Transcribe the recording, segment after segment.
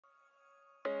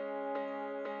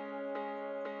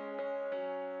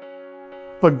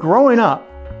But growing up,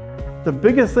 the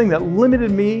biggest thing that limited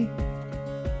me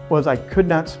was I could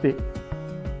not speak.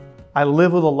 I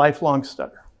live with a lifelong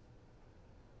stutter.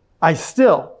 I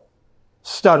still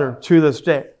stutter to this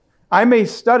day. I may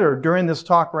stutter during this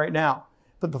talk right now,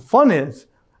 but the fun is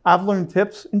I've learned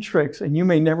tips and tricks, and you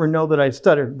may never know that I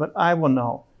stuttered, but I will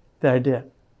know that I did.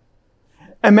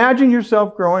 Imagine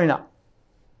yourself growing up.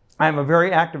 I have a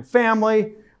very active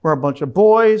family. We're a bunch of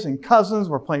boys and cousins.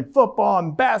 We're playing football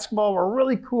and basketball. We're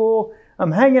really cool.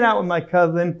 I'm hanging out with my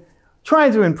cousin,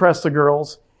 trying to impress the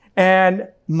girls, and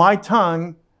my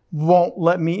tongue won't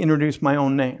let me introduce my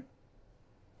own name.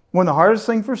 One of the hardest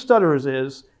things for stutterers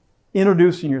is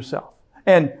introducing yourself.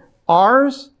 And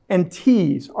R's and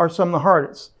T's are some of the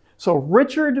hardest. So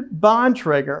Richard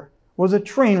Bontrager was a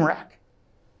train wreck.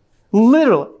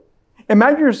 Literally.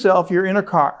 Imagine yourself, you're in a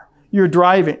car, you're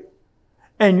driving,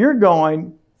 and you're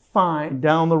going fine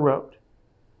down the road.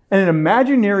 And an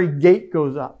imaginary gate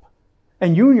goes up,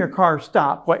 and you and your car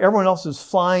stop while everyone else is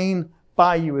flying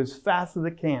by you as fast as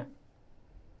it can.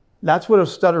 That's what a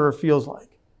stutterer feels like.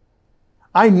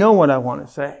 I know what I want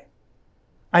to say.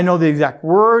 I know the exact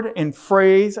word and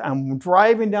phrase. I'm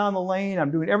driving down the lane.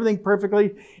 I'm doing everything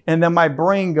perfectly. And then my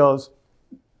brain goes,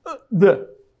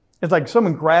 it's like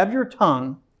someone grabs your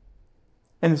tongue,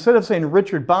 and instead of saying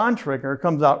Richard Bontrager, it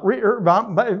comes out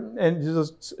and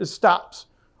just stops.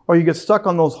 Or you get stuck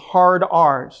on those hard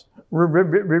R's.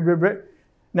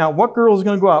 Now, what girl is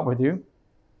going to go out with you?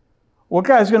 What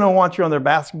guy's going to want you on their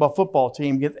basketball, football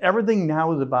team? Because everything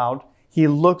now is about, he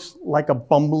looks like a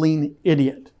bumbling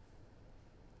idiot.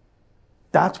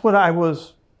 That's what I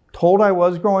was told I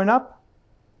was growing up.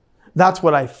 That's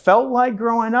what I felt like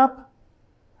growing up.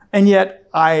 And yet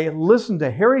I listened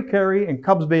to Harry Carey and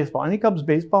Cubs baseball. Any Cubs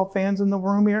baseball fans in the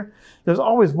room here? There's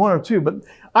always one or two, but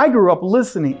I grew up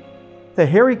listening to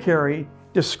Harry Carey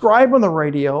describe on the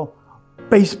radio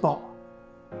baseball.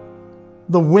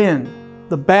 The wind,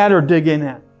 the batter digging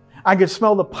in. I could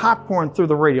smell the popcorn through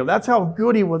the radio. That's how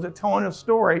good he was at telling a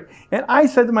story. And I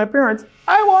said to my parents,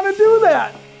 I want to do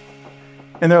that.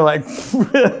 And they're like,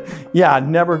 yeah,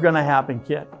 never going to happen,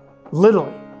 kid.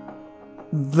 Literally.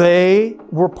 They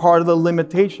were part of the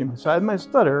limitation. Besides my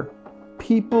stutter,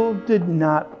 people did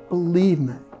not believe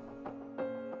me.